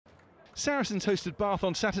Saracens hosted Bath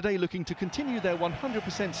on Saturday, looking to continue their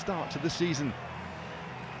 100% start to the season.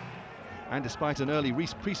 And despite an early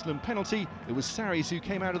Reece Priestland penalty, it was Sarries who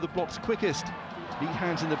came out of the blocks quickest. Neat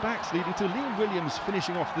hands in the backs, leading to Liam Williams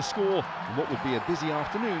finishing off the score in what would be a busy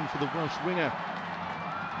afternoon for the Welsh winger.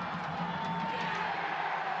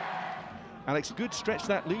 Alex Good stretched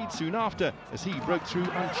that lead soon after as he broke through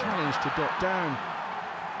unchallenged to dot down.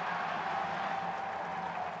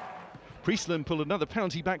 Priestland pulled another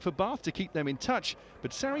penalty back for Bath to keep them in touch,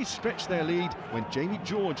 but Sarries stretched their lead when Jamie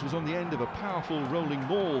George was on the end of a powerful rolling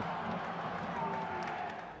ball.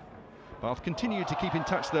 Bath continued to keep in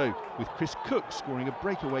touch though, with Chris Cook scoring a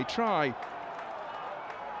breakaway try.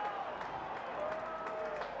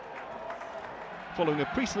 Following a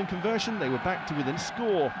Priestland conversion, they were back to within a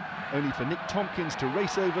score, only for Nick Tompkins to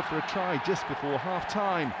race over for a try just before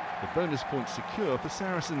half-time. The bonus point secure for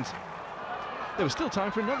Saracens. There was still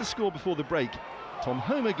time for another score before the break. Tom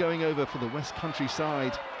Homer going over for the West Country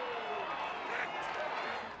side.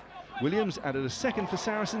 Williams added a second for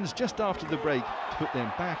Saracens just after the break to put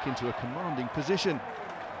them back into a commanding position.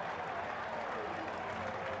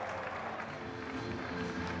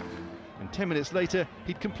 And 10 minutes later,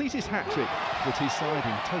 he'd complete his hat-trick, put his side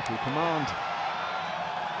in total command.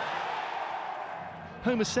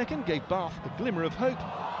 Homer's second gave Bath a glimmer of hope.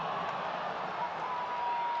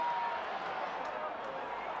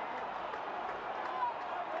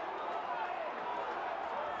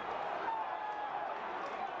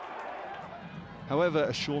 However,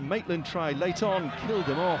 a Sean Maitland try late on killed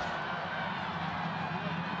them off.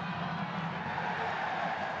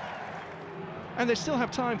 And they still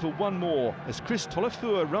have time for one more, as Chris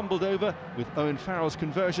Tolofua rumbled over with Owen Farrell's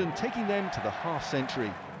conversion, taking them to the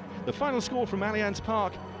half-century. The final score from Allianz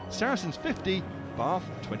Park, Saracens 50, Bath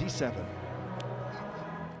 27.